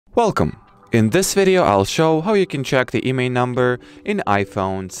Welcome! In this video I'll show how you can check the IMEI number in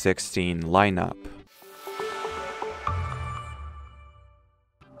iPhone 16 lineup.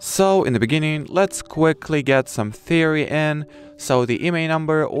 So in the beginning, let's quickly get some theory in. So the IMEI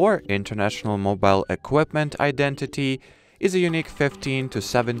number, or International Mobile Equipment Identity, is a unique 15 to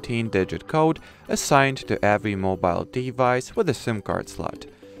 17 digit code assigned to every mobile device with a SIM card slot.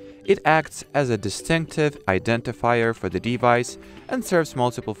 It acts as a distinctive identifier for the device and serves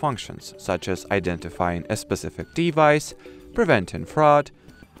multiple functions, such as identifying a specific device, preventing fraud,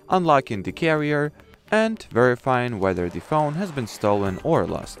 unlocking the carrier, and verifying whether the phone has been stolen or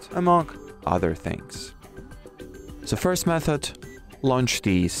lost, among other things. So first method, launch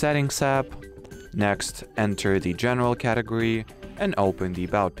the Settings app. Next, enter the General category and open the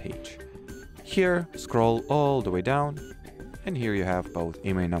About page. Here, scroll all the way down, and here you have both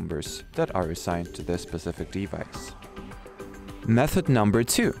IMEI numbers that are assigned to this specific device. Method number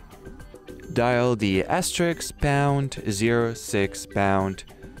 2. Dial the *#06#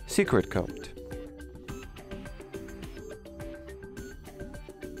 secret code.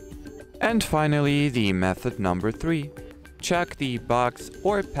 And finally, the method number 3. Check the box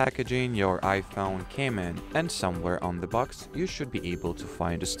or packaging your iPhone came in, and somewhere on the box you should be able to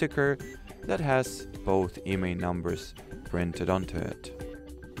find a sticker that has both IMEI numbers printed onto it.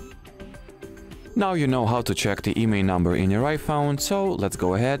 Now you know how to check the IMEI number in your iPhone, so let's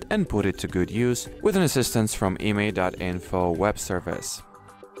go ahead and put it to good use with an assistance from imei.info web service.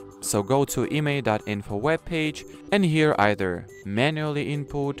 So go to imei.info web page, and here either manually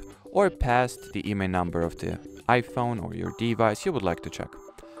input or paste the IMEI number of the iPhone or your device you would like to check.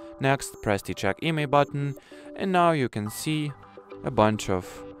 Next, press the Check IMEI button, and now you can see a bunch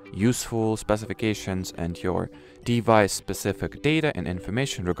of useful specifications and your device specific data and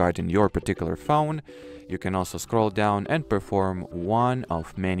information regarding your particular phone. You can also scroll down and perform one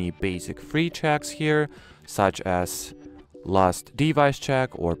of many basic free checks here, such as lost device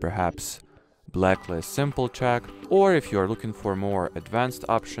check or perhaps blacklist simple check. Or if you are looking for more advanced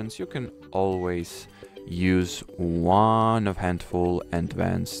options, you can always use one of handful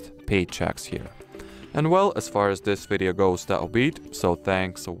advanced paid checks here. And well, as far as this video goes, that'll be it. So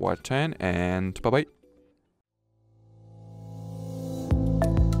thanks for watching, and bye bye.